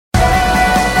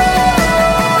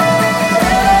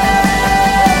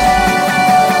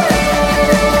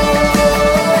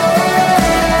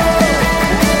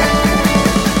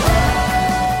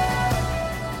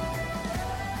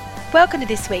Welcome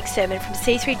to this week's sermon from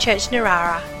C3 Church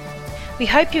Narara. We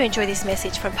hope you enjoy this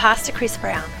message from Pastor Chris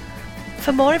Brown.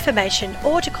 For more information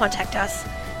or to contact us,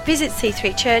 visit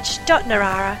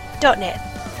c3church.narara.net.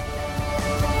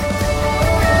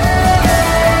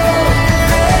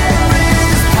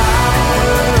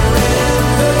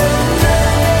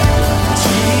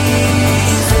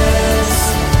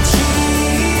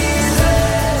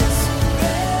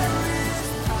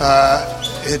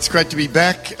 It's great to be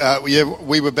back.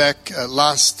 We were back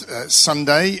last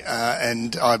Sunday,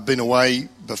 and I've been away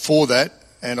before that,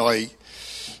 and I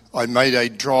made a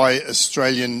dry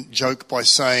Australian joke by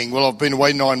saying, well, I've been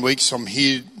away 9 weeks, I'm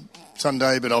here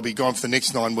Sunday, but I'll be gone for the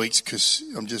next 9 weeks because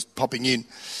I'm just popping in.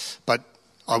 But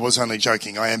I was only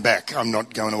joking. I am back. I'm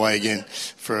not going away again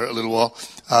for a little while.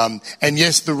 And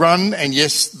yes, the run, and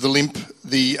yes, the limp.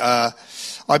 I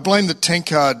blame the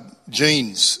Tankard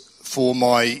jeans for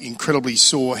my incredibly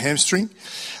sore hamstring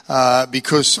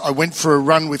because I went for a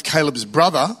run with Caleb's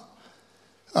brother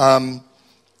a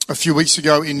few weeks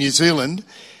ago in New Zealand,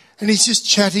 and he's just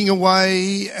chatting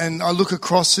away, and I look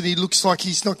across and he looks like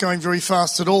he's not going very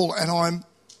fast at all, and I'm,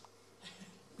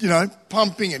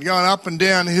 pumping and going up and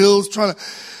down hills trying to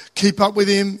keep up with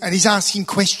him, and he's asking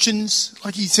questions.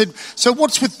 Like he said, so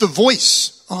what's with the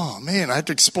voice? Oh man, I had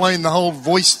to explain the whole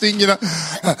voice thing, so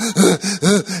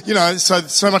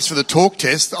much for the talk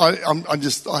test. I'm trying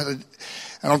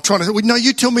to say, well, no,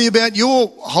 you tell me about your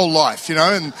whole life,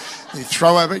 and you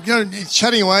throw over, he's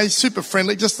chatting away, super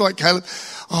friendly, just like Caleb.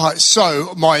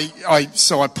 So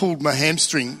I pulled my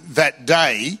hamstring that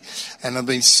day, and I've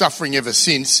been suffering ever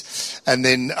since. And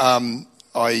then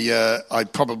I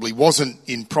probably wasn't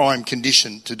in prime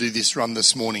condition to do this run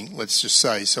this morning, let's just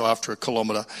say. So after a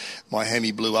kilometre, my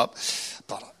hammy blew up.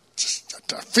 But I just had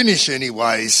to finish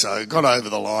anyway, so got over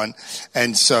the line.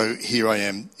 And so here I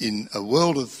am in a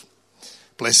world of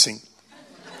blessing.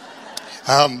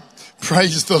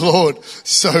 Praise the Lord.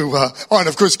 So, and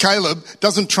of course Caleb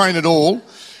doesn't train at all,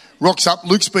 rocks up.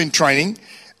 Luke's been training,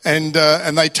 and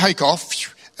they take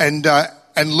off, and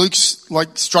Luke's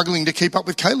like struggling to keep up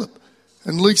with Caleb.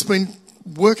 And Luke's been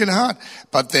working hard.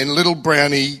 But then little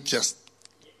Brownie just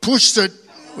pushed it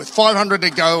with 500 to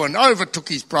go and overtook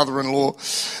his brother-in-law.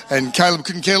 And Caleb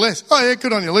couldn't care less. Oh, yeah,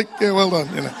 good on you, Luke. Yeah, well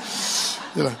done.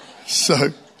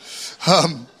 So,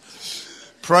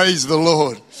 praise the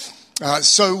Lord.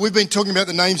 So we've been talking about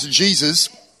the names of Jesus.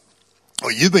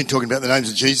 Or you've been talking about the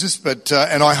names of Jesus, but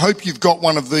and I hope you've got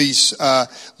one of these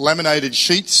laminated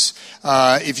sheets.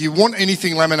 If you want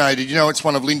anything laminated, it's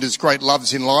one of Linda's great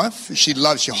loves in life. She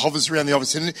hovers around the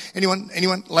office. Anyone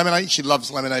laminate? She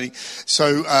loves laminating.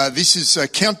 So this is a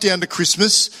countdown to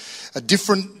Christmas, a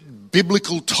different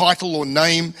biblical title or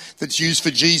name that's used for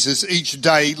Jesus each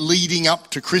day leading up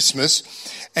to Christmas.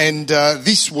 And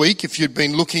this week, if you'd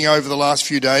been looking over the last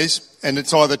few days, and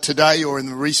it's either today or in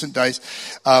the recent days,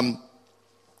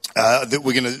 that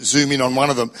we're going to zoom in on one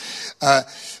of them.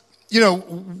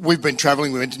 We've been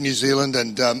travelling. We went to New Zealand,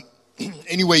 and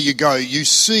anywhere you go, you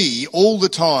see all the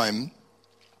time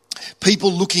people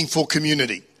looking for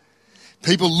community,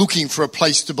 people looking for a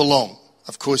place to belong.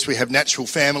 Of course, we have natural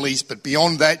families, but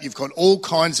beyond that, you've got all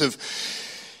kinds of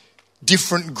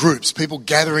different groups, people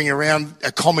gathering around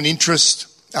a common interest,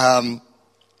 an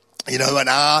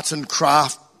art and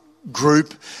craft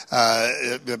group.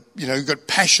 You've got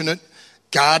passionate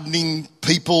gardening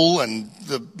people, and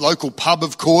the local pub,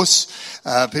 of course.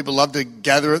 People love to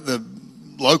gather at the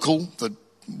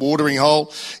watering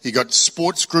hole. You got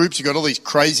sports groups. You got all these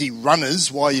crazy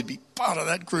runners. Why you'd be part of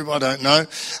that group, I don't know.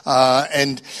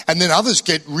 And then others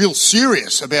get real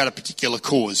serious about a particular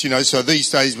cause. So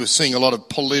these days we're seeing a lot of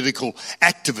political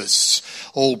activists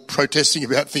all protesting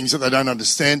about things that they don't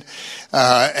understand,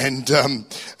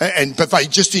 but they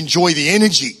just enjoy the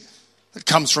energy that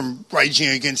comes from raging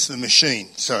against the machine.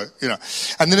 So,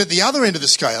 And then at the other end of the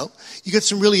scale, you get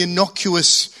some really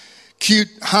innocuous, cute,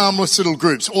 harmless little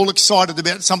groups, all excited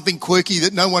about something quirky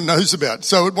that no one knows about.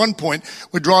 So at one point,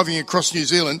 we're driving across New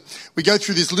Zealand. We go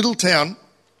through this little town.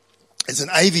 It's an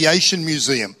aviation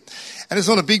museum. And it's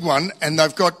not a big one, and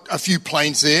they've got a few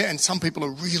planes there, and some people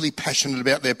are really passionate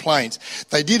about their planes.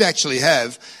 They did actually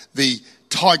have the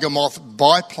Tiger Moth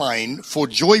biplane for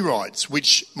joyrides,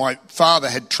 which my father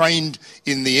had trained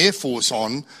in the Air Force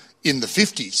on in the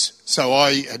 50s. So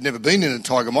I had never been in a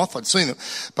Tiger Moth. I'd seen them.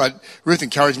 But Ruth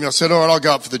encouraged me. I said, all right, I'll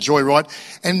go up for the joyride.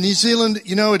 And New Zealand,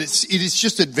 it is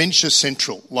just adventure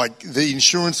central. Like, the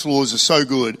insurance laws are so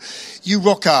good. You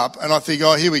rock up and I think,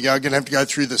 oh, here we go. I'm going to have to go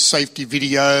through the safety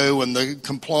video and the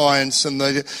compliance. And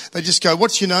they just go,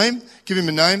 what's your name? Give him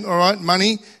a name. All right.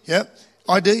 Money? Yep.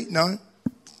 ID? No.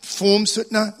 Forms?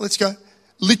 No. Let's go.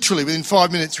 Literally within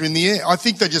 5 minutes we're in the air. I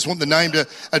think they just want the name to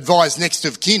advise next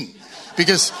of kin,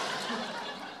 because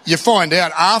you find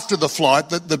out after the flight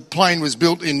that the plane was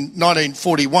built in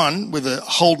 1941 with a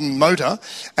Holden motor,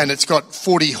 and it's got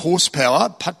 40 horsepower,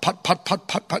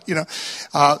 putt, you know.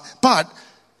 But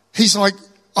he's like,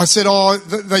 I said,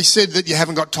 they said that you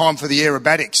haven't got time for the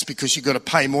aerobatics because you've got to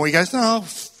pay more. He goes, no,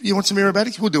 you want some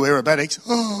aerobatics? We'll do aerobatics.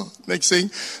 Oh, next thing,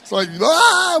 it's like,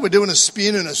 we're doing a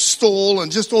spin and a stall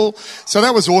and just all. So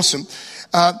that was awesome.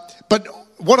 But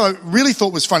what I really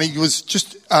thought was funny was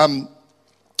just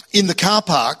in the car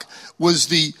park was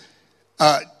the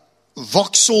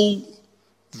Vauxhall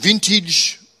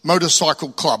Vintage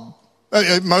Motorcycle Club,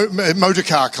 Motor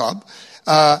Car Club,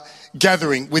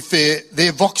 gathering with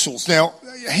their Vauxhalls. Now,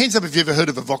 hands up if you've ever heard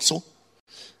of a Vauxhall.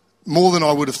 More than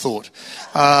I would have thought.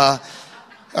 Okay,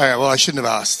 well, I shouldn't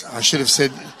have asked. I should have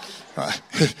said,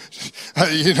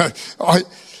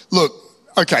 look,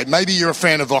 okay, maybe you're a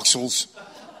fan of Vauxhalls.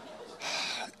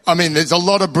 I mean, there's a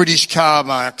lot of British car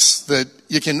marks that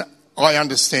I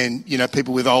understand,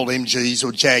 people with old MGs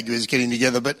or Jaguars getting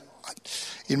together, but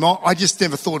I just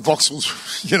never thought Vauxhalls,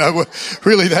 were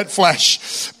really that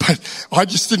flash. But I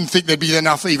just didn't think there'd be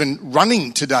enough even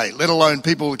running today, let alone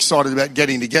people excited about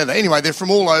getting together. Anyway, they're from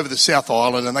all over the South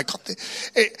Island, and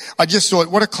I just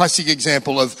thought, what a classic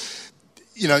example of,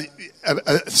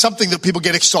 something that people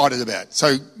get excited about.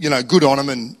 So, good on them,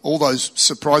 and all those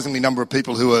surprisingly number of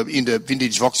people who are into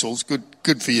vintage Vauxhalls,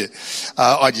 good for you.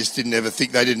 I just didn't ever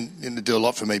think they didn't do a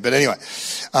lot for me. But anyway,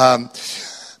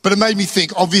 but it made me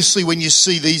think, obviously, when you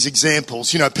see these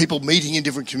examples, people meeting in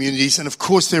different communities, and of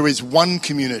course there is one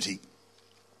community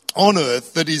on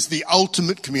earth that is the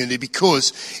ultimate community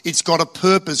because it's got a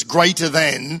purpose greater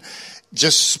than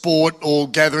just sport or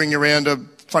gathering around a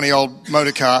funny old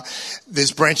motor car.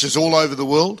 There's branches all over the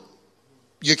world.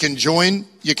 You can join,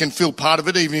 you can feel part of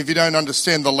it, even if you don't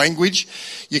understand the language.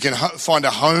 You can find a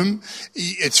home.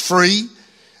 It's free,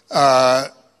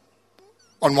 on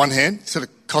one hand. Sort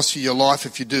of costs you your life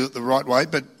if you do it the right way,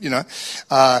 but,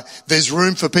 there's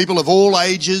room for people of all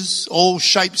ages, all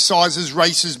shapes, sizes,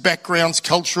 races, backgrounds,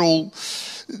 cultural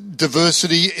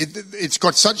diversity. It's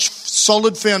got such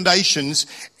solid foundations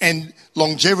and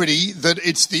longevity that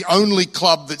it's the only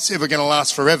club that's ever going to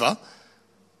last forever.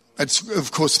 It's,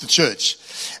 of course, the church.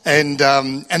 And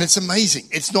it's amazing.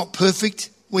 It's not perfect,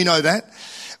 we know that,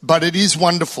 but it is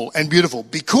wonderful and beautiful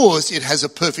because it has a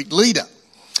perfect leader.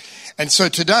 And so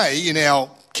today, in our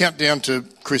countdown to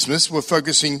Christmas, we're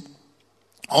focusing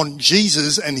on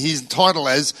Jesus and his title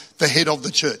as the head of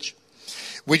the church,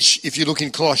 which, if you look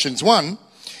in Colossians 1,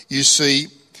 you see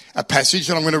a passage,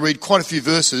 and I'm going to read quite a few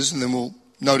verses, and then we'll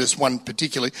notice one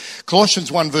particularly.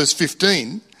 Colossians 1 verse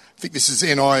 15, I think this is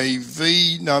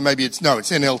NIV, it's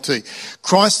NLT.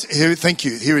 Christ, thank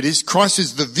you, here it is. Christ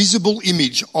is the visible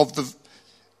image of the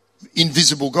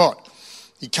invisible God.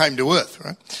 He came to earth,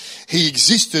 right? He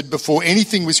existed before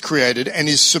anything was created and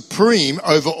is supreme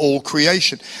over all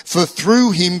creation. For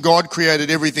through him God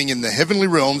created everything in the heavenly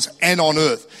realms and on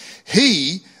earth.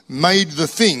 He made the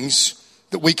things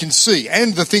that we can see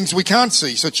and the things we can't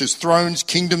see, such as thrones,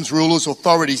 kingdoms, rulers,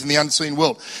 authorities in the unseen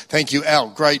world. Thank you, Al.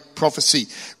 Great prophecy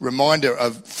reminder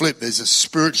of Flip. There's a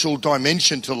spiritual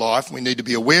dimension to life. We need to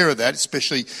be aware of that,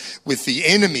 especially with the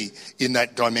enemy in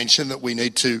that dimension that we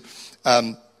need to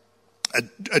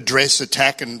address,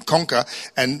 attack and conquer,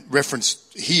 and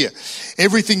reference here.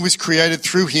 Everything was created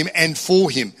through him and for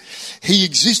him. He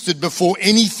existed before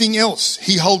anything else.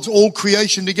 He holds all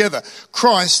creation together.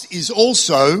 Christ is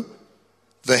also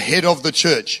the head of the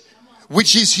church,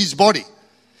 which is his body.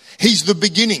 He's the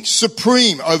beginning,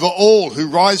 supreme over all who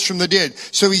rise from the dead.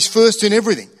 So he's first in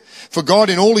everything. For God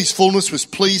in all his fullness was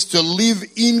pleased to live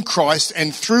in Christ,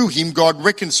 and through him God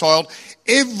reconciled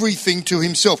everything to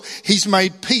himself. He's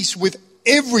made peace with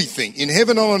everything in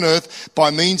heaven and on earth by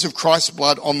means of Christ's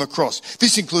blood on the cross.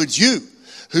 This includes you,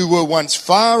 who were once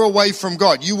far away from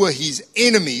God. You were his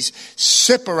enemies,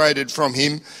 separated from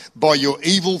him by your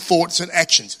evil thoughts and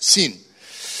actions, sin.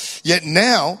 Yet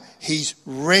now he's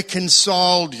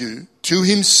reconciled you to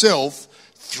himself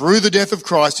through the death of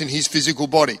Christ in his physical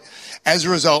body. As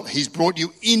a result, he's brought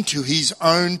you into his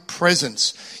own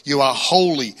presence. You are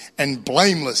holy and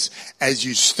blameless as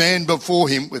you stand before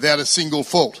him without a single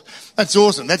fault. That's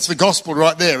awesome. That's the gospel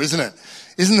right there, isn't it?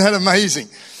 Isn't that amazing?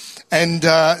 And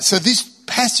so this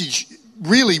passage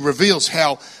really reveals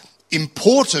how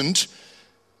important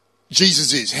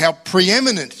Jesus is, how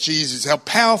preeminent Jesus is, how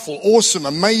powerful, awesome,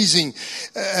 amazing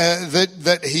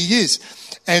that he is.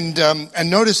 And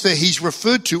notice that he's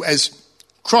referred to as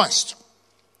Christ,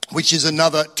 which is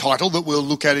another title that we'll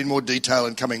look at in more detail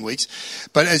in coming weeks.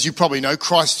 But as you probably know,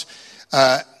 Christ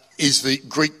is the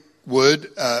Greek word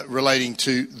relating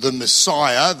to the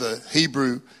Messiah, the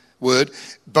Hebrew word,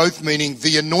 both meaning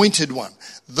the anointed one,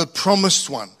 the promised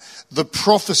one, the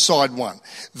prophesied one,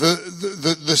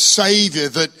 the Saviour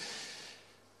that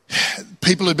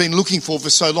people had been looking for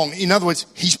so long. In other words,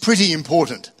 he's pretty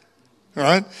important,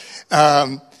 right?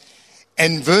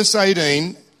 And verse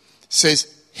 18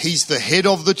 says he's the head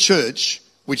of the church,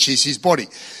 which is his body.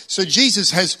 So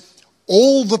Jesus has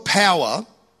all the power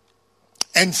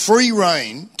and free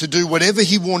reign to do whatever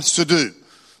he wants to do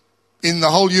in the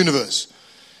whole universe.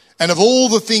 And of all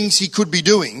the things he could be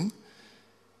doing,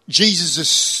 Jesus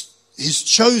is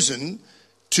chosen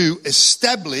to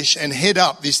establish and head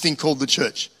up this thing called the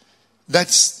church.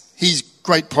 That's his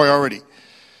great priority.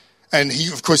 And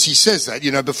he, of course, he says that,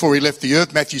 before he left the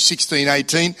earth, Matthew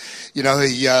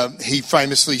 16:18, he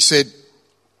famously said,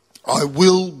 I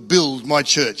will build my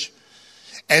church,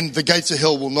 and the gates of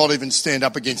hell will not even stand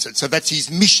up against it. So that's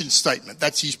his mission statement.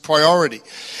 That's his priority.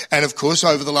 And of course,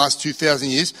 over the last 2,000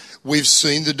 years, we've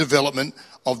seen the development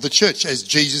of the church as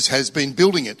Jesus has been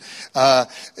building it.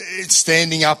 It's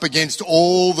standing up against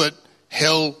all that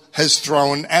hell has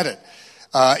thrown at it.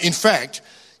 In fact,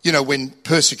 when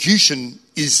persecution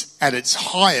is at its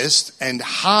highest and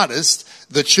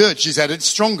hardest, the church is at its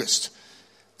strongest.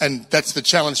 And that's the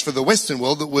challenge for the Western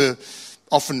world, that we're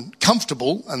often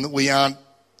comfortable and that we aren't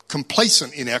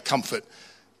complacent in our comfort.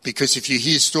 Because if you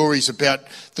hear stories about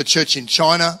the church in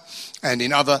China and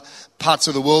in other parts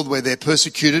of the world where they're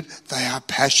persecuted, they are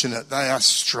passionate, they are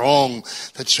strong,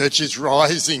 the church is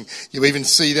rising. You even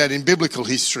see that in biblical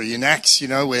history, in Acts,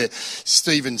 where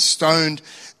Stephen's stoned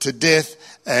to death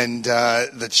and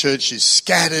the church is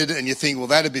scattered, and you think, well,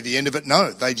 that'd be the end of it.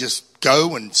 No, they just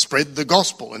go and spread the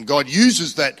gospel, and God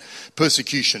uses that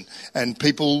persecution, and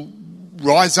people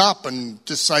rise up and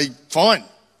just say, fine,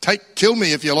 kill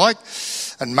me if you like.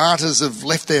 And martyrs have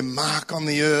left their mark on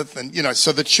the earth, and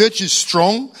so the church is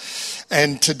strong,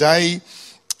 and today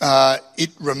it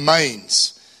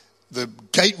remains the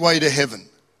gateway to heaven,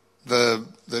 the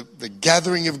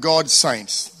gathering of God's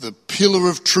saints, the pillar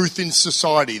of truth in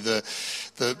society, the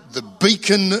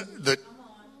beacon that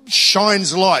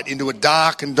shines light into a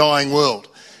dark and dying world.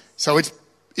 So it's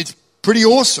pretty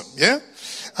awesome, yeah?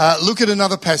 Look at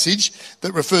another passage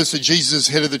that refers to Jesus as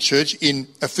head of the church in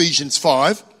Ephesians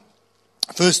 5,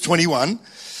 verse 21.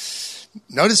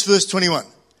 Notice verse 21.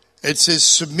 It says,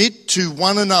 submit to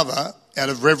one another out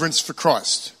of reverence for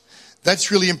Christ.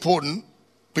 That's really important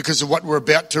because of what we're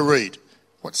about to read,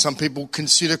 what some people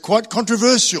consider quite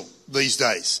controversial these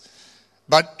days.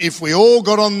 But if we all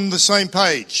got on the same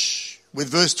page with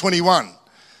verse 21, it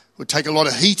would take a lot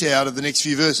of heat out of the next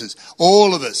few verses.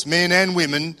 All of us, men and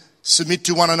women, submit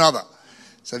to one another.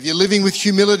 So if you're living with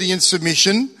humility and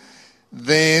submission,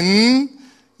 then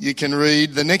you can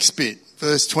read the next bit,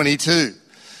 verse 22.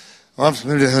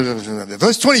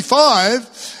 Verse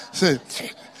 25,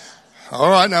 all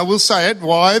right, now we'll say it.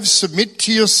 Wives, submit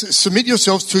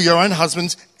yourselves to your own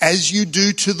husbands as you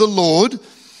do to the Lord.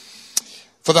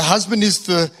 For the husband is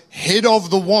the head of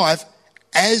the wife,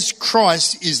 as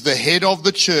Christ is the head of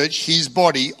the church, his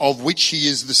body, of which he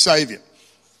is the Saviour.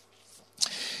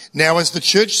 Now, as the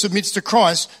church submits to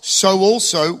Christ, so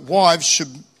also wives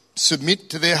should submit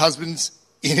to their husbands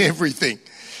in everything.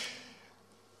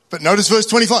 But notice verse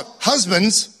 25.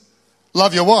 Husbands,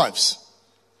 love your wives,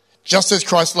 just as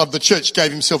Christ loved the church,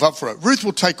 gave himself up for it. Ruth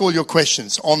will take all your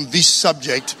questions on this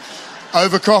subject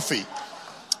over coffee.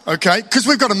 Okay? Because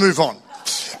we've got to move on.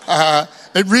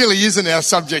 It really isn't our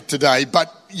subject today,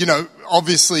 but,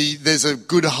 obviously there's a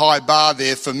good high bar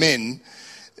there for men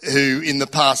who in the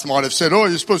past might have said, oh,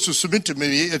 you're supposed to submit to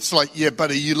me. It's like, yeah,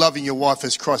 but are you loving your wife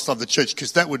as Christ loved the church?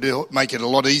 Because that would make it a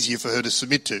lot easier for her to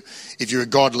submit to if you're a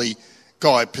godly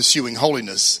guy pursuing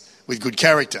holiness with good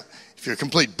character. If you're a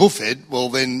complete buffhead, well,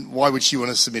 then why would she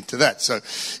want to submit to that? So,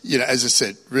 as I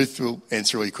said, Ruth will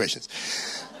answer all your questions.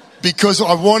 Because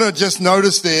I want to just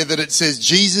notice there that it says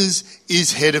Jesus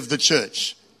is head of the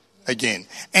church again.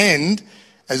 And,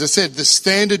 as I said, the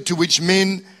standard to which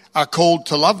men are called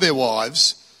to love their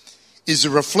wives is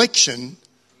a reflection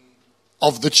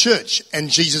of the church and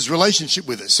Jesus' relationship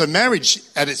with us. So marriage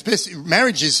at its best,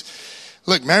 marriage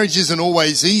isn't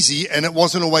always easy, and it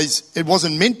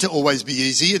wasn't meant to always be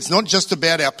easy. It's not just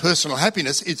about our personal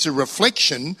happiness. It's a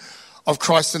reflection of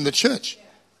Christ and the church.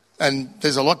 And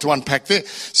there's a lot to unpack there.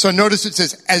 So notice it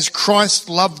says, as Christ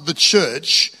loved the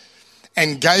church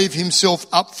and gave himself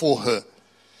up for her.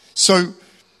 So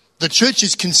the church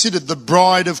is considered the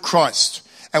bride of Christ.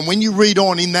 And when you read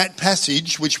on in that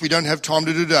passage, which we don't have time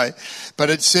to do today,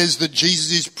 but it says that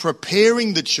Jesus is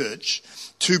preparing the church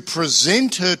to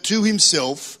present her to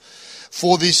himself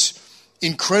for this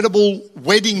incredible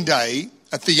wedding day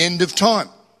at the end of time.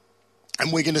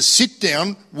 And we're going to sit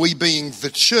down, we being the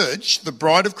church, the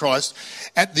bride of Christ,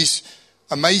 at this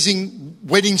amazing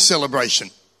wedding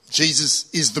celebration. Jesus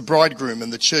is the bridegroom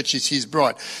and the church is his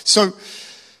bride. So,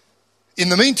 in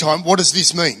the meantime, what does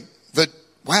this mean? That,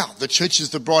 wow, the church is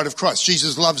the bride of Christ.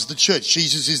 Jesus loves the church.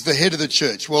 Jesus is the head of the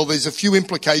church. Well, there's a few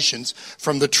implications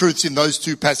from the truths in those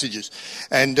two passages.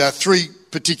 And three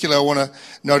particular I want to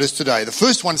notice today. The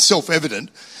first one's self-evident,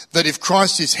 that if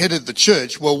Christ is head of the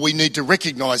church, well, we need to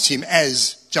recognize him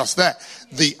as just that,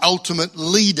 the ultimate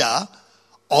leader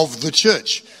of the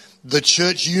church. The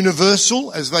church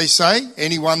universal, as they say,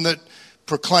 anyone that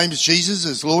proclaims Jesus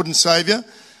as Lord and Saviour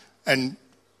and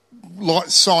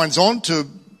signs on to,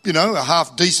 a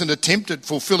half-decent attempt at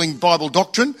fulfilling Bible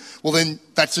doctrine, well, then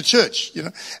that's a church,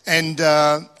 and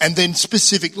then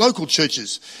specific local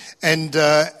churches. And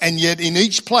yet in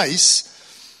each place,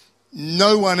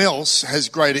 no one else has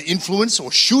greater influence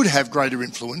or should have greater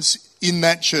influence in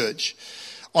that church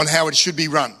on how it should be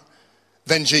run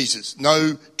than Jesus.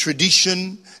 No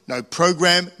tradition, no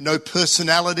program, no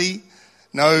personality,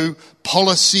 no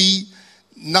policy.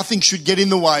 Nothing should get in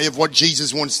the way of what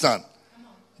Jesus wants done.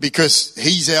 Because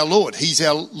he's our Lord, he's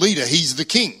our leader, he's the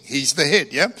king, he's the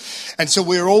head, yeah? And so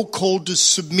we're all called to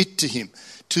submit to him,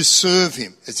 to serve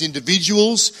him as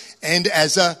individuals and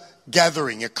as a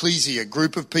gathering, ecclesia, a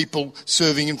group of people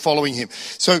serving and following him.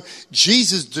 So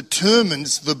Jesus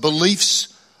determines the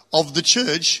beliefs of the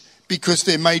church because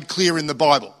they're made clear in the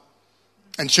Bible.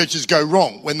 And churches go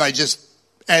wrong when they just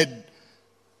add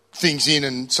things in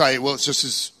and say, well, it's just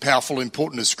as powerful and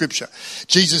important as Scripture.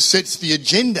 Jesus sets the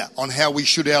agenda on how we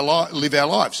should live our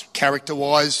lives,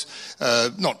 character-wise,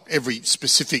 not every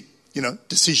specific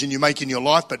decision you make in your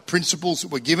life, but principles that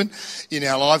we're given in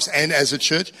our lives and as a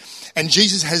church. And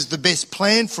Jesus has the best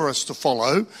plan for us to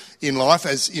follow in life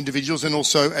as individuals and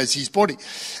also as his body.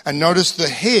 And notice the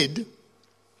head,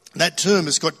 that term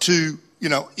has got two,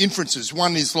 inferences.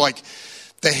 One is like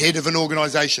the head of an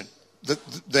organisation,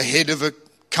 the head of a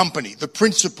company, the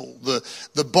principal,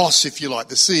 the boss, if you like,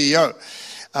 the CEO.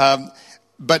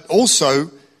 But also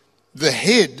the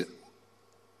head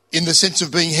in the sense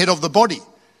of being head of the body.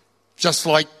 Just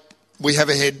like we have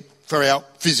a head for our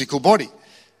physical body.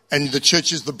 And the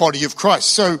church is the body of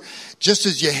Christ. So just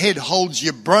as your head holds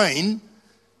your brain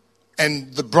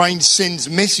and the brain sends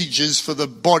messages for the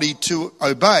body to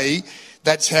obey,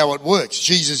 that's how it works.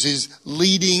 Jesus is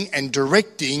leading and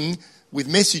directing with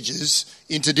messages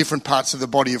into different parts of the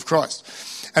body of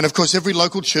Christ. And of course, every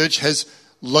local church has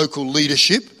local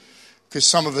leadership because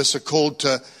some of us are called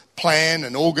to plan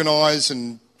and organise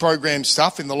and program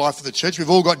stuff in the life of the church. We've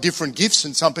all got different gifts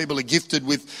and some people are gifted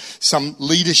with some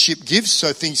leadership gifts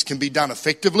so things can be done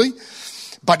effectively.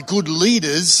 But good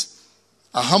leaders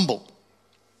are humble.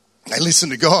 They listen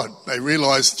to God. They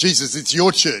realise, Jesus, it's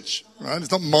your church, right?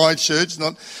 It's not my church, it's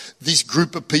not this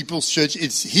group of people's church,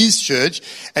 it's his church.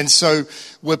 And so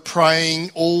we're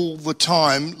praying all the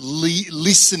time,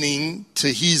 listening to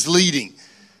his leading,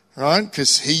 right?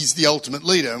 Because he's the ultimate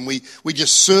leader and we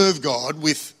just serve God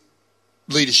with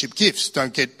leadership gifts.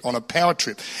 Don't get on a power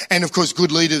trip. And of course,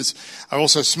 good leaders are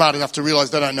also smart enough to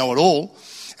realise they don't know it all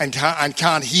and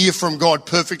can't hear from God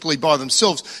perfectly by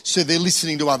themselves. So they're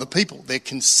listening to other people. They're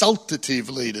consultative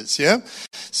leaders, yeah?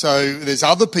 So there's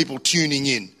other people tuning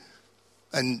in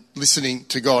and listening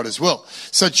to God as well.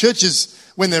 So churches,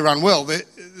 when they're run well,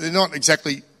 they're not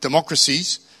exactly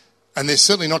democracies and they're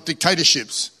certainly not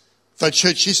dictatorships. Though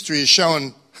church history has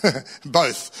shown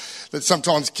both, that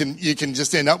sometimes you can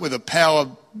just end up with a power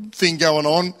thing going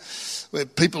on where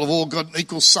people have all got an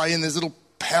equal say in this little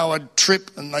powered trip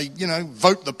and they,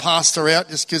 vote the pastor out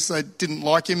just because they didn't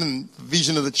like him and the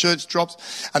vision of the church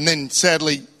drops. And then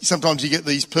sadly, sometimes you get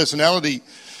these personality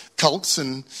cults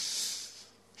and,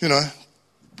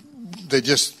 they're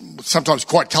just sometimes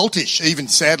quite cultish, even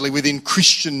sadly within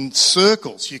Christian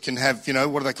circles. You can have,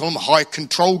 what do they call them? High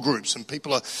control groups and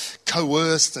people are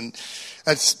coerced and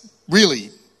that's really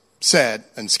sad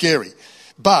and scary.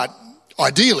 But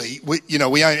ideally,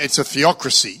 it's a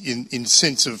theocracy in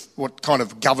sense of what kind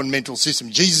of governmental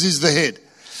system. Jesus is the head.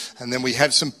 And then we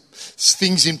have some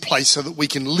things in place so that we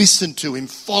can listen to him,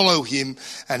 follow him,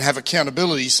 and have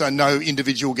accountability so no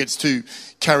individual gets too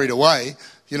carried away,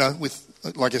 with,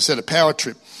 like I said, a power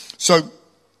trip. So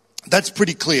that's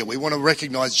pretty clear. We want to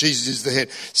recognise Jesus is the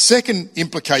head. Second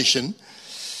implication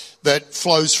that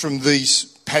flows from these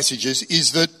passages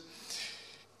is that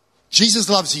Jesus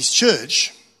loves his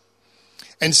church,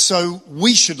 and so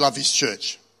we should love his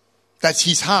church. That's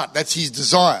his heart. That's his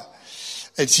desire.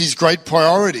 It's his great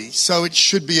priority. So it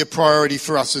should be a priority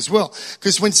for us as well.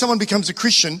 Because when someone becomes a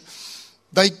Christian,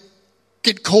 they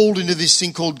get called into this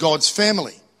thing called God's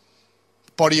family.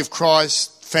 Body of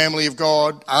Christ, family of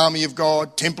God, army of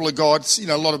God, temple of God,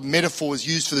 a lot of metaphors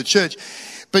used for the church.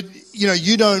 But,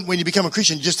 you don't, when you become a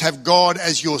Christian, just have God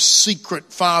as your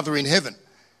secret Father in heaven.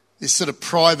 This sort of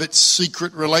private,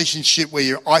 secret relationship where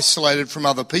you're isolated from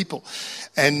other people.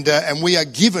 And we are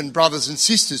given brothers and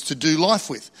sisters to do life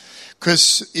with.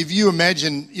 Because if you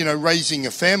imagine, raising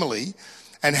a family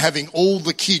and having all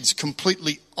the kids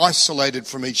completely isolated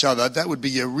from each other, that would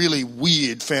be a really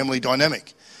weird family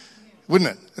dynamic,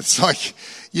 wouldn't it? It's like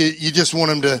you just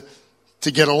want them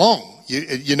to get along.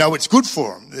 You know it's good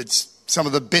for them. It's some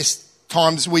of the best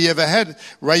times we ever had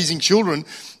raising children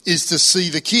is to see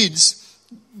the kids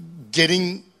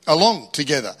getting along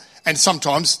together. And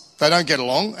sometimes they don't get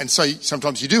along, and so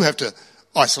sometimes you do have to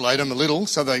isolate them a little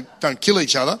so they don't kill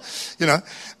each other,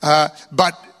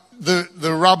 But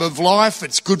the rub of life,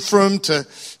 it's good for them to,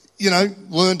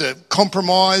 learn to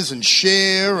compromise and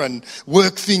share and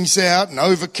work things out and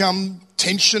overcome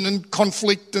tension and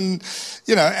conflict and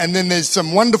then there's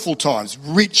some wonderful times,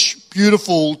 rich,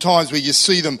 beautiful times where you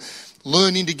see them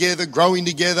learning together, growing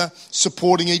together,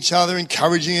 supporting each other,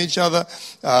 encouraging each other,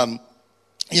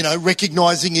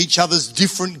 recognising each other's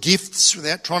different gifts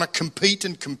without trying to compete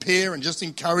and compare and just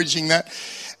encouraging that.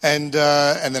 And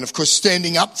then, of course,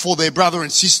 standing up for their brother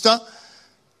and sister.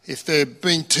 If they're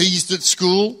being teased at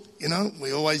school,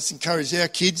 we always encourage our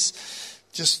kids,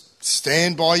 just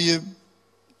stand by your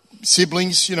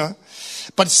siblings,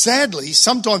 But sadly,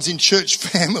 sometimes in church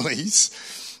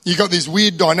families, you've got this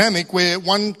weird dynamic where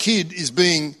one kid is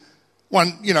being,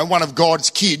 one of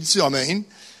God's kids,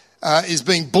 is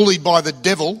being bullied by the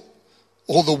devil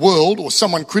or the world or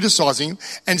someone criticising him,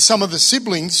 and some of the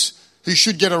siblings who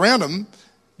should get around him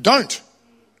don't.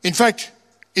 In fact,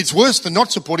 it's worse than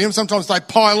not supporting them. Sometimes they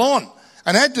pile on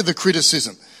and add to the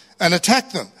criticism and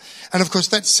attack them. And of course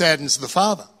that saddens the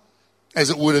father, as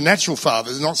it would a natural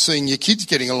father, not seeing your kids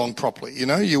getting along properly.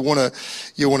 You want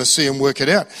to see them work it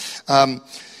out.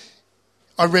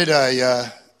 I read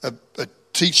a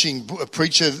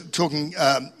preacher talking,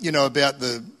 about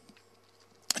the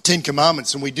 10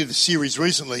 Commandments, and we did a series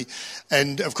recently,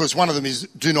 and of course one of them is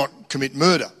do not commit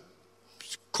murder.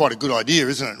 It's quite a good idea,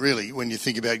 isn't it, really, when you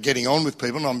think about getting on with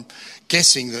people, and I'm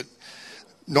guessing that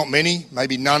not many,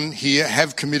 maybe none here,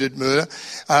 have committed murder.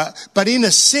 But in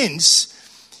a sense,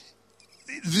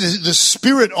 the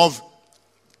spirit of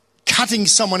cutting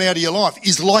someone out of your life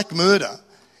is like murder.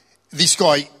 This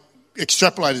guy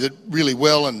extrapolated it really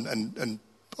well, and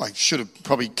I should have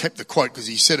probably kept the quote because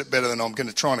he said it better than I'm going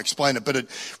to try and explain it, but it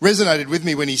resonated with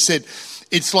me when he said,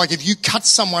 it's like if you cut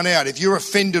someone out, if you're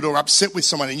offended or upset with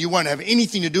someone and you won't have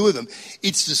anything to do with them,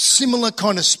 it's a similar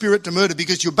kind of spirit to murder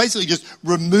because you're basically just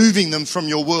removing them from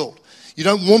your world. You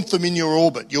don't want them in your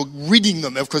orbit. You're ridding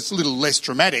them, of course, a little less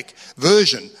dramatic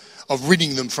version of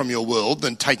ridding them from your world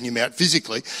than taking them out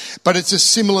physically. But it's a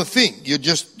similar thing. You're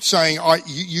just saying,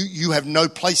 you have no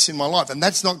place in my life. And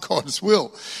that's not God's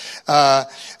will.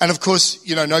 And of course,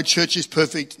 no church is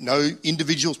perfect. No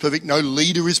individual is perfect. No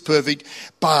leader is perfect.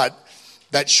 But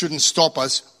that shouldn't stop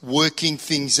us working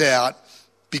things out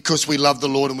because we love the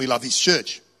Lord and we love his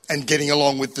church and getting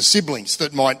along with the siblings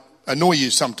that might annoy you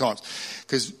sometimes.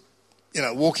 Because,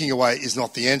 walking away is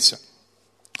not the answer.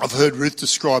 I've heard Ruth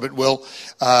describe it well.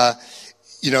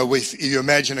 If you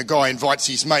imagine a guy invites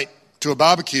his mate to a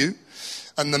barbecue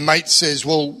and the mate says,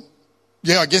 well,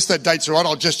 yeah, I guess that date's all right.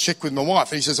 I'll just check with my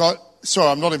wife. And he says, sorry,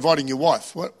 I'm not inviting your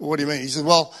wife. What do you mean? He says,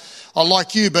 well, I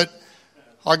like you, but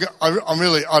I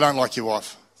don't like your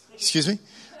wife. Excuse me?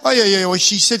 Oh, yeah. Well,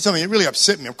 she said something that really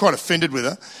upset me. I'm quite offended with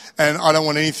her and I don't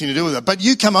want anything to do with her. But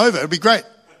you come over, it'll be great.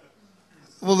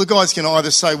 Well, the guy's going to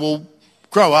either say, well,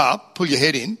 grow up, pull your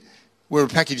head in, we're a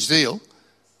package deal,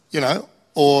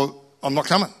 or I'm not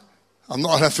coming. I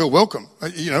don't feel welcome.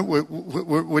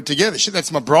 We're together. Shit,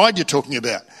 that's my bride you're talking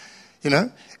about,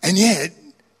 And yet,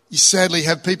 you sadly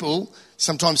have people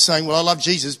sometimes saying, well, I love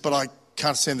Jesus, but I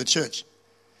can't stand the church.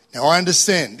 Now, I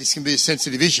understand this can be a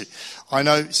sensitive issue. I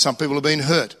know some people have been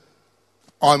hurt.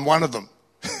 I'm one of them.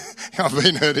 I've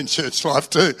been hurt in church life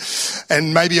too.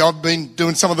 And maybe I've been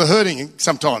doing some of the hurting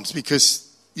sometimes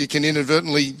because you can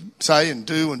inadvertently say and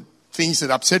do and things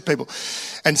that upset people.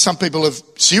 And some people have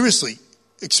seriously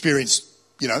experienced,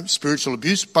 spiritual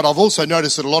abuse. But I've also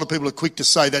noticed that a lot of people are quick to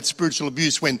say that's spiritual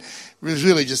abuse when it was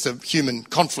really just a human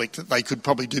conflict that they could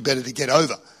probably do better to get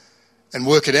over and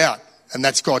work it out. And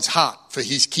that's God's heart for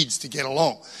his kids to get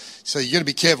along. So you've got to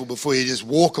be careful before you just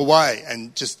walk away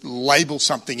and just label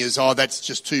something as, that's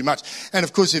just too much. And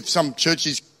of course, if some church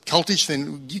is cultish,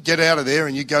 then you get out of there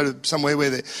and you go to somewhere where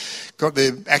they've got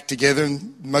their act together,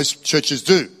 and most churches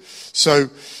do. So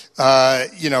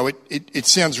it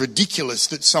sounds ridiculous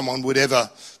that someone would ever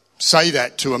say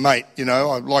that to a mate. I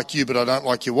like you, but I don't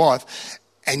like your wife.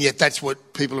 And yet that's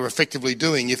what people are effectively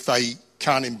doing if they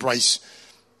can't embrace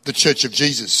the Church of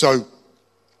Jesus. So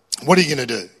what are you going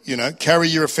to do? Carry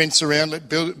your offence around, let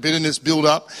bitterness build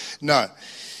up? No.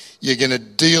 You're going to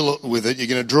deal with it. You're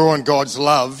going to draw on God's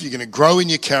love. You're going to grow in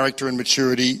your character and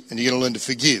maturity, and you're going to learn to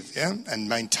forgive, and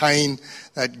maintain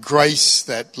that grace,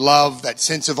 that love, that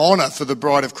sense of honour for the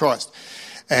bride of Christ.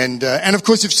 And of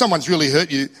course, if someone's really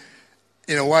hurt you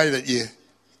in a way that you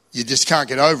just can't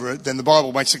get over it, then the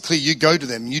Bible makes it clear. You go to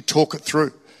them and you talk it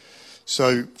through.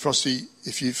 So, Frosty,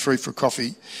 if you're free for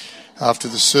coffee after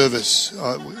the service,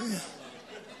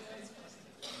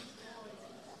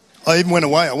 I even went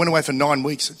away. I went away for 9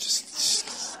 weeks. I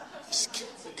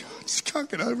just can't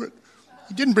get over it.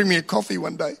 He didn't bring me a coffee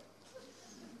one day.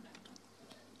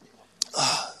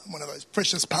 One of those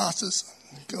precious passes,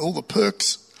 all the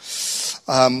perks.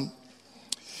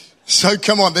 So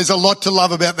come on, there's a lot to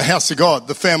love about the house of God,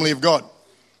 the family of God.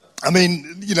 I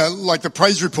mean, like the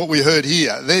praise report we heard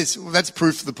here, that's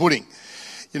proof of the pudding.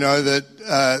 That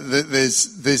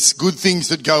there's good things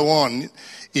that go on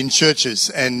in churches,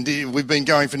 and we've been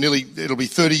going for it'll be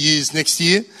 30 years next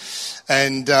year.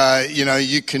 And,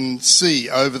 you can see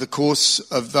over the course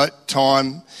of that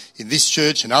time in this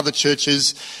church and other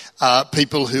churches,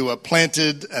 people who are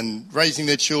planted and raising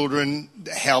their children,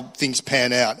 how things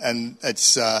pan out. And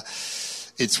it's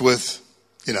worth,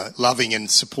 loving and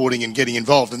supporting and getting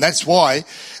involved. And that's why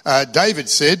David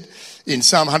said in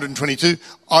Psalm 122,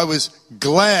 I was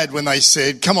glad when they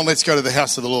said, come on, let's go to the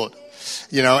house of the Lord.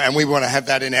 And we want to have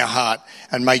that in our heart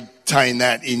and maintain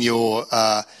that in your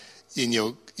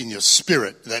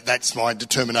spirit. That's my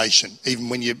determination. Even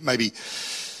when you maybe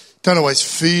don't always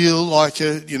feel like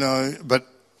it, but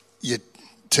you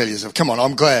tell yourself, come on,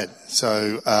 I'm glad.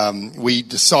 So we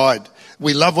decide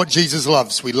we love what Jesus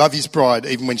loves. We love his bride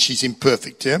even when she's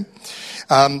imperfect. Yeah.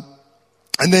 And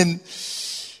then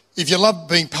if you love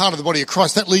being part of the body of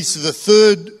Christ, that leads to the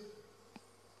third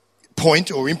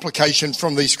point or implication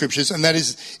from these scriptures, and that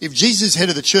is, if Jesus is head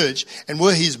of the church and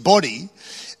we're his body,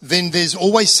 then there's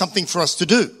always something for us to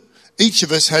do. Each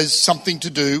of us has something to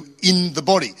do in the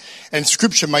body, and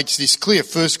scripture makes this clear.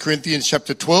 1 Corinthians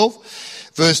chapter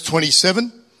 12 verse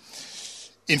 27.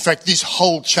 In fact, this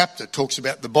whole chapter talks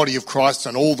about the body of Christ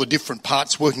and all the different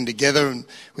parts working together, and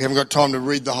we haven't got time to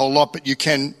read the whole lot, but you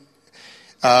can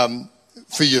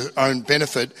for your own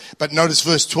benefit. But notice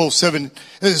verse 27,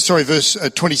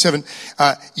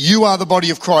 you are the body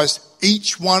of Christ.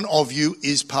 Each one of you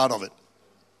is part of it.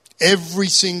 Every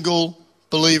single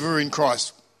believer in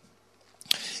Christ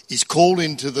is called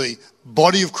into the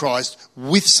body of Christ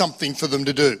with something for them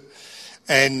to do.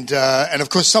 And of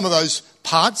course, some of those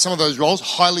parts, some of those roles,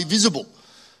 highly visible.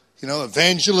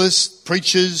 Evangelists,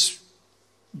 preachers,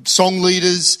 song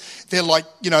leaders, they're like,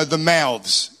 the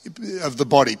mouths of the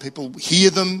body. People hear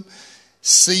them,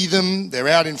 see them, they're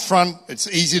out in front, it's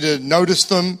easy to notice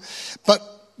them. But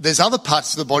there's other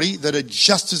parts of the body that are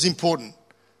just as important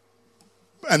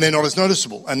and they're not as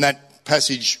noticeable. And that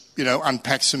passage,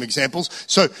 unpacks some examples.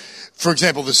 So, for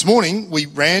example, this morning we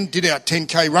did our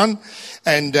 10K run,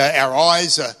 and our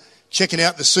eyes are checking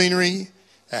out the scenery,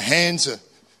 our hands are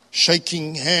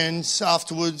shaking hands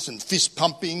afterwards and fist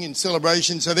pumping in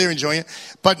celebration, so they're enjoying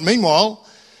it. But meanwhile,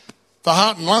 the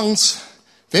heart and lungs,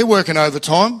 they're working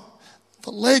overtime.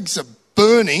 The legs are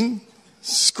burning,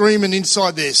 screaming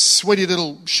inside their sweaty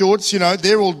little shorts.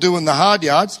 They're all doing the hard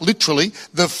yards, literally.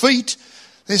 The feet,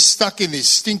 they're stuck in this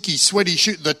stinky, sweaty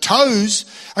shoot. The toes,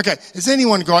 okay, has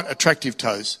anyone got attractive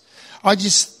toes? I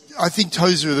think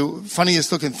toes are the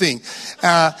funniest looking thing.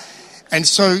 And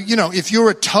so, if you're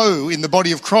a toe in the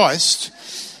body of Christ,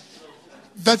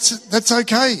 that's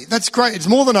okay. That's great. It's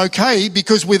more than okay,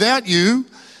 because without you,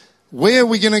 where are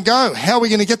we going to go? How are we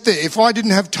going to get there? If I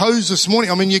didn't have toes this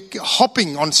morning, you're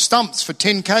hopping on stumps for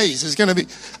 10Ks. It's going to be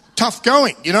tough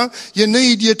going, You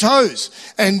need your toes.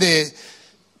 And they're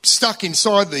stuck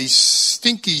inside these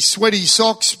stinky, sweaty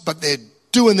socks, but they're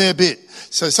doing their bit.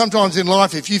 So sometimes in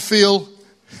life, if you feel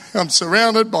I'm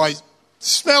surrounded by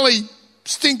smelly,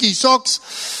 stinky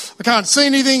socks, I can't see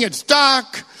anything, it's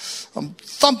dark, I'm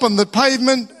thumping the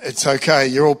pavement, it's okay.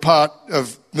 You're all part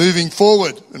of moving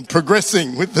forward and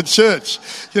progressing with the church,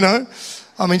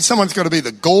 Someone's got to be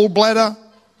the gallbladder.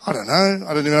 I don't know.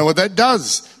 I don't even know what that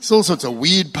does. There's all sorts of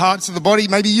weird parts of the body.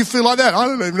 Maybe you feel like that. I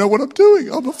don't even know what I'm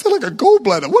doing. I feel like a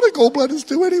gallbladder. What do gallbladders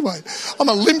do anyway? I'm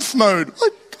a lymph node.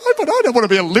 But I don't want to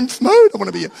be a lymph node. I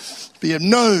want to be a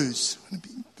nose. I want to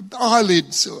be the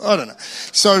eyelids. I don't know.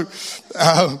 So,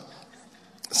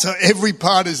 So every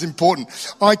part is important.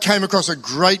 I came across a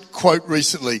great quote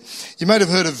recently. You might have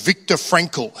heard of Viktor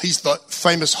Frankl. He's the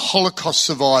famous Holocaust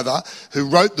survivor who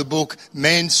wrote the book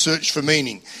Man's Search for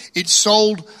Meaning. It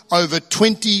sold over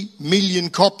 20 million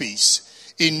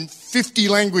copies in 50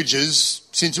 languages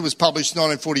since it was published in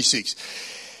 1946.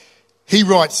 He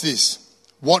writes this: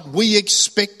 what we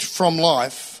expect from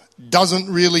life doesn't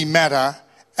really matter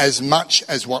as much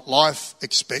as what life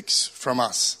expects from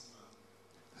us.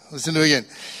 Listen to it again.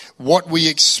 What we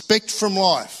expect from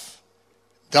life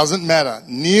doesn't matter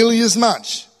nearly as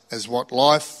much as what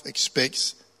life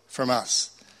expects from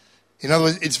us. In other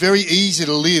words, it's very easy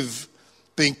to live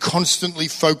being constantly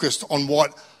focused on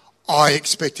what I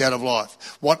expect out of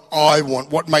life, what I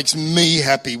want, what makes me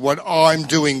happy, what I'm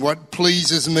doing, what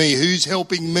pleases me, who's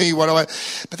helping me, but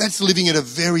that's living at a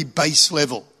very base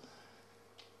level.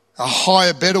 A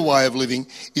higher, better way of living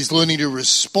is learning to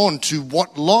respond to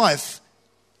what life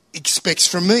expects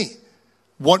from me,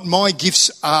 what my gifts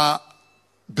are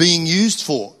being used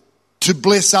for, to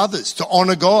bless others, to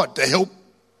honour God, to help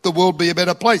the world be a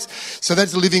better place. So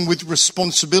that's living with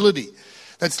responsibility.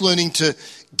 That's learning to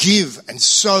give and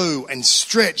sow and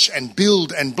stretch and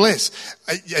build and bless.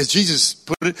 As Jesus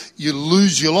put it, you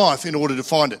lose your life in order to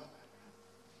find it.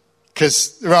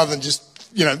 Because rather than just,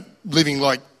 living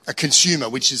like a consumer,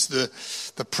 which is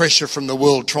the pressure from the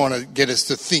world trying to get us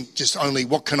to think just only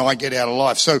what can I get out of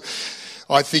life. So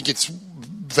I think it's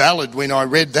valid. When I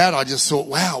read that, I just thought,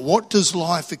 wow, what does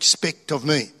life expect of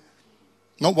me?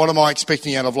 Not what am I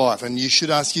expecting out of life? And you should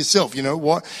ask yourself,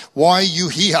 why are you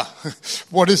here?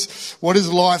 What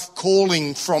is life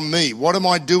calling from me? What am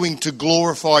I doing to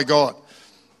glorify God?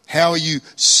 How are you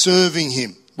serving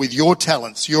him with your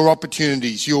talents, your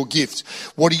opportunities, your gifts?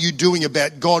 What are you doing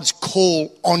about God's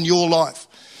call on your life?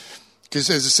 Because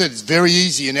as I said, it's very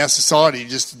easy in our society to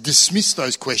just dismiss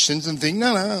those questions and think,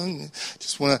 no,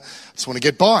 just want to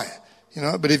get by.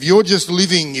 But if you're just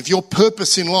living, if your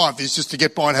purpose in life is just to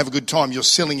get by and have a good time, you're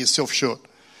selling yourself short.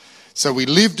 So we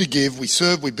live to give, we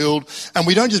serve, we build, and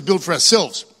we don't just build for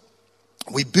ourselves.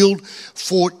 We build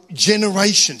for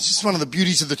generations. This is one of the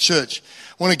beauties of the church.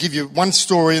 I want to give you one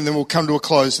story and then we'll come to a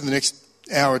close in the next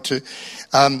hour or two.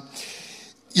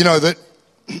 That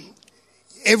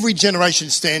every generation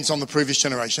stands on the previous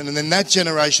generation, and then that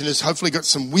generation has hopefully got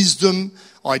some wisdom,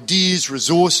 ideas,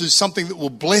 resources, something that will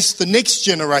bless the next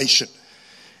generation.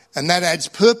 And that adds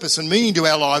purpose and meaning to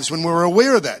our lives when we're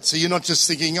aware of that. So you're not just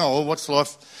thinking, what's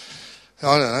life?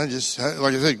 I don't know, just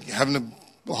like I said, having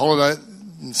a holiday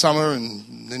in summer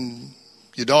and then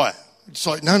you die. It's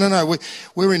like, no.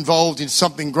 We're involved in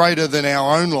something greater than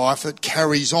our own life that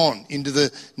carries on into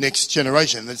the next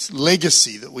generation. That's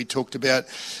legacy that we talked about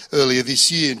earlier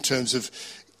this year in terms of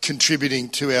contributing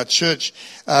to our church.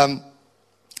 And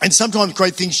sometimes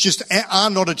great things just are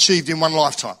not achieved in one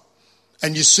lifetime.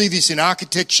 And you see this in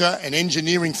architecture and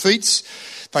engineering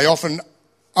feats. They often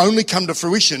only come to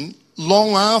fruition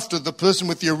long after the person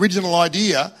with the original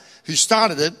idea who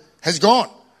started it has gone.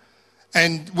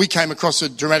 And we came across a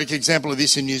dramatic example of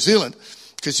this in New Zealand,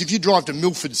 because if you drive to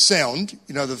Milford Sound,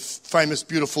 the famous,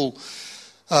 beautiful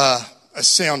a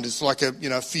sound is like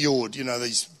a fjord,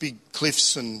 these big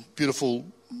cliffs and beautiful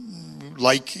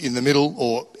lake in the middle,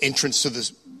 or entrance to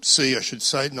the sea, I should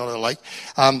say, not a lake.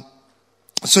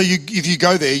 So if you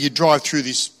go there, you drive through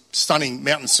this stunning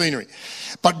mountain scenery.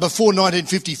 But before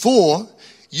 1954,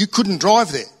 you couldn't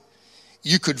drive there.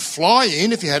 You could fly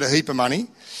in if you had a heap of money.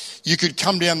 You could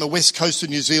come down the west coast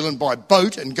of New Zealand by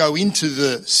boat and go into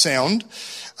the sound.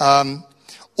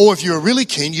 Or if you were really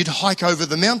keen, you'd hike over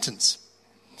the mountains.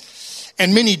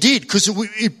 And many did, because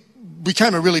it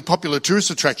became a really popular tourist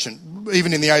attraction,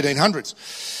 even in the 1800s.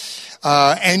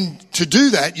 And to do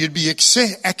that, you'd be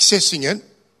accessing it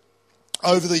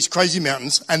over these crazy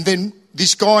mountains. And then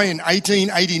this guy in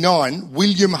 1889,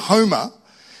 William Homer,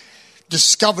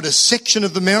 discovered a section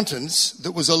of the mountains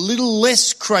that was a little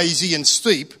less crazy and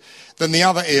steep than the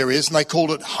other areas, and they called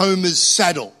it Homer's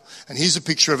Saddle. And here's a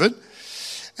picture of it.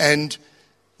 And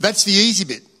that's the easy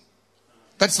bit.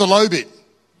 That's the low bit,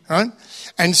 right?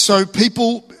 And so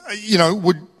people,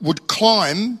 would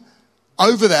climb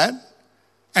over that,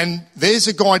 and there's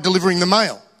a guy delivering the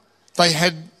mail. They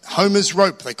had Homer's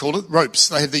rope, they called it, ropes.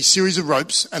 They had these series of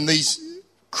ropes, and these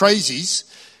crazies,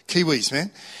 Kiwis, man,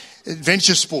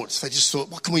 adventure sports. They just thought,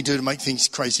 what can we do to make things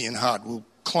crazy and hard? We'll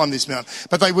climb this mountain.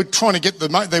 But they were trying to get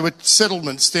they were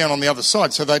settlements down on the other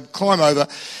side, so they'd climb over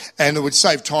and it would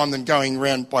save time than going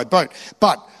around by boat.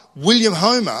 But William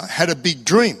Homer had a big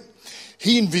dream.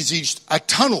 He envisaged a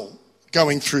tunnel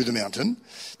going through the mountain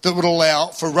that would allow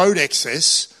for road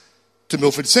access to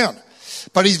Milford Sound.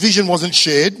 But his vision wasn't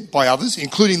shared by others,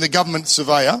 including the government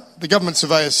surveyor. The government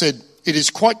surveyor said, it is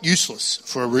quite useless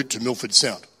for a route to Milford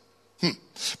Sound.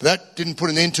 But that didn't put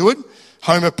an end to it.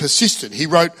 Homer persisted. He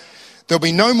wrote, there'll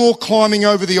be no more climbing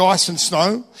over the ice and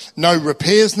snow, no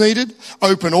repairs needed,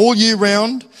 open all year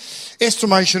round.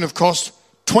 Estimation of cost,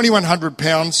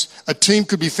 £2,100. A team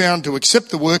could be found to accept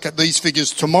the work at these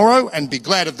figures tomorrow and be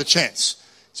glad of the chance.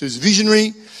 So he was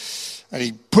visionary and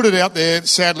he put it out there.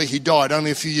 Sadly, he died only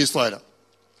a few years later.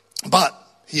 But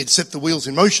he had set the wheels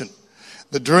in motion.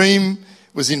 The dream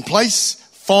was in place.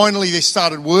 Finally, they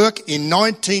started work in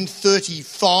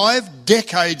 1935,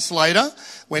 decades later,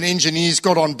 when engineers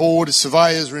got on board,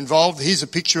 surveyors were involved. Here's a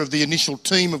picture of the initial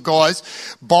team of guys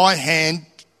by hand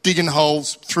digging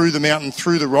holes through the mountain,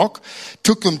 through the rock.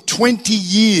 Took them 20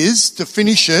 years to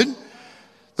finish it.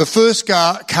 The first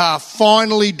car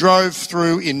finally drove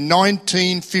through in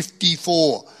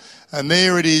 1954. And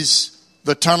there it is,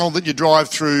 the tunnel that you drive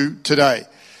through today.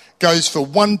 Goes for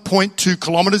 1.2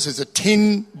 kilometres. There's a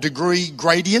 10-degree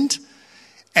gradient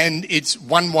and it's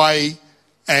one way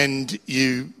and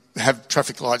you have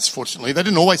traffic lights, fortunately. They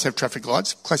didn't always have traffic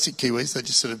lights. Classic Kiwis, they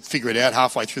just sort of figure it out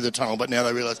halfway through the tunnel, but now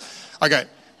they realise, okay,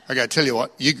 tell you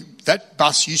what, that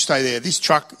bus, you stay there. This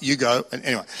truck, you go. And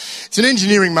anyway, it's an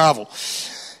engineering marvel.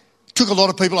 Took a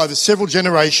lot of people over several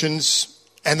generations.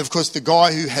 And of course, the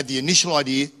guy who had the initial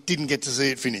idea didn't get to see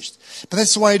it finished. But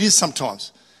that's the way it is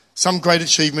sometimes. Some great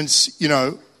achievements,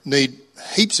 need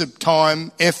heaps of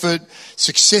time, effort,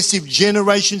 successive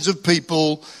generations of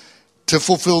people to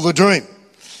fulfill the dream.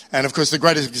 And of course, the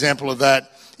greatest example of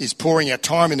that is pouring our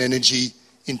time and energy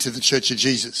into the Church of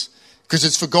Jesus. Because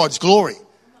it's for God's glory.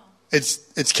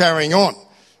 It's carrying on.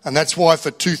 And that's why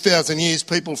for 2,000 years,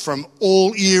 people from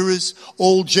all eras,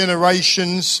 all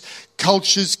generations,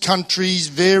 cultures, countries,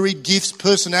 varied gifts,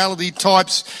 personality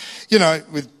types,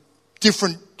 with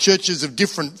different churches of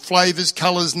different flavours,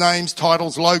 colours, names,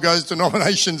 titles, logos,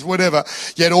 denominations, whatever,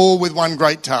 yet all with one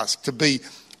great task, to be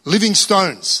living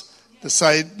stones, to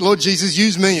say, Lord Jesus,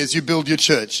 use me as you build your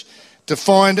church, to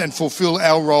find and fulfil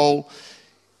our role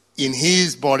in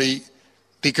his body,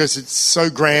 because it's so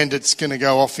grand it's going to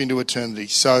go off into eternity.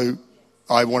 So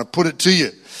I want to put it to you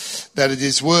that it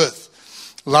is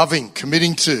worth loving,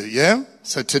 committing to, yeah?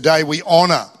 So today we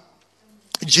honour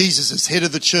Jesus as head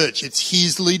of the church. It's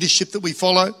his leadership that we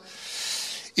follow.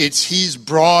 It's his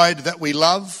bride that we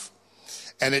love.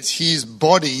 And it's his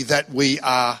body that we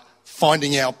are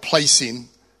finding our place in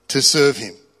to serve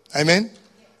him. Amen?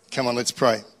 Come on, let's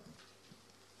pray.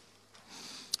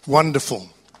 Wonderful.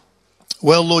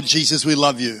 Well, Lord Jesus, we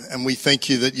love you and we thank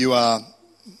you that you are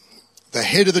the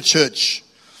head of the church.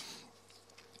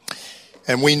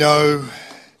 And we know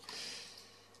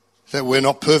that we're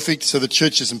not perfect, so the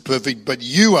church isn't perfect, but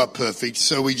you are perfect,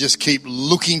 so we just keep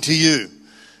looking to you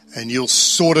and you'll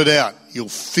sort it out. You'll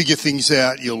figure things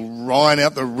out. You'll iron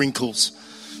out the wrinkles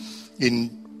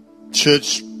in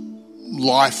church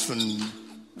life and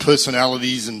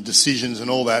personalities and decisions and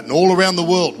all that. And all around the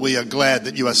world, we are glad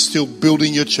that you are still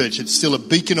building your church. It's still a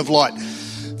beacon of light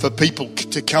for people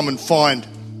to come and find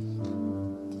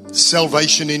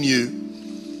salvation in you,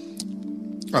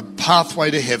 a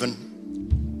pathway to heaven,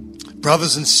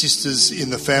 brothers and sisters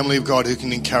in the family of God who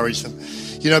can encourage them.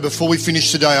 Before we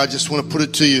finish today, I just want to put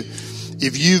it to you.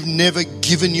 If you've never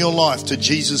given your life to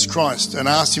Jesus Christ and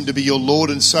asked him to be your Lord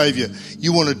and Saviour,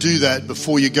 you want to do that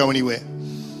before you go anywhere.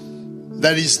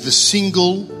 That is the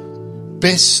single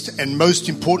best and most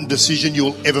important decision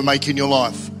you'll ever make in your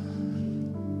life.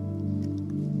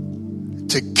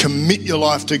 To commit your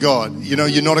life to God.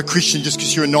 You're not a Christian just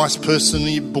because you're a nice person,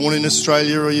 you're born in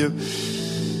Australia, or you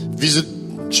visit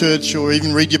church or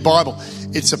even read your Bible.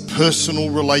 It's a personal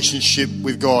relationship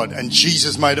with God, and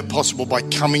Jesus made it possible by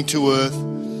coming to earth.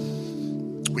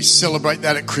 We celebrate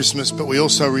that at Christmas, but we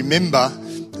also remember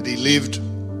that he lived,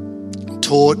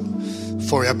 taught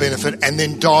for our benefit, and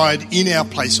then died in our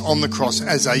place on the cross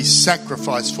as a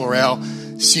sacrifice for our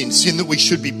sin that we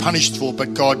should be punished for,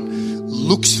 but God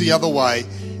looks the other way.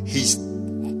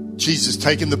 Jesus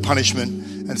taken the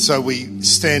punishment, and so we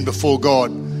stand before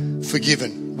God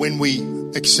forgiven when we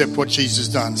accept what Jesus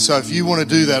done. So if you want to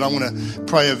do that, I'm going to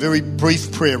pray a very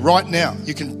brief prayer right now.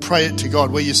 You can pray it to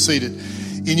God where you're seated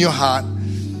in your heart.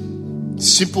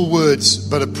 Simple words,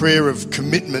 but a prayer of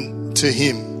commitment to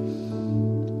him.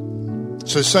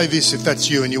 So say this if that's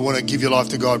you and you want to give your life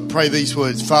to God. Pray these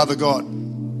words. Father God,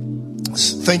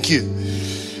 thank you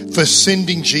for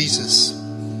sending Jesus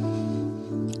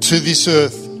to this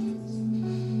earth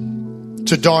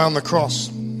to die on the cross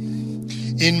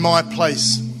in my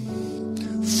place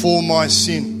for my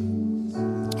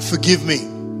sin. Forgive me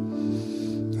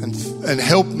and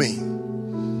help me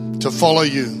to follow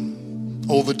you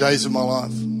all the days of my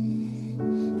life.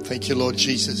 Thank you, Lord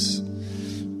Jesus.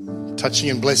 Touching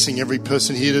and blessing every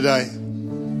person here today.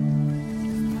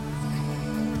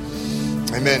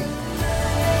 Amen.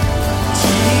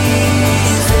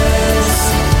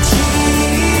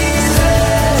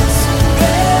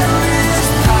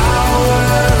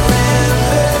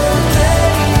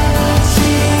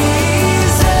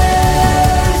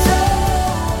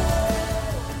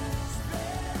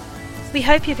 We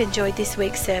hope you've enjoyed this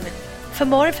week's sermon. For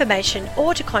more information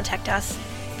or to contact us,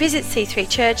 visit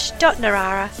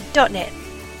c3church.narara.net.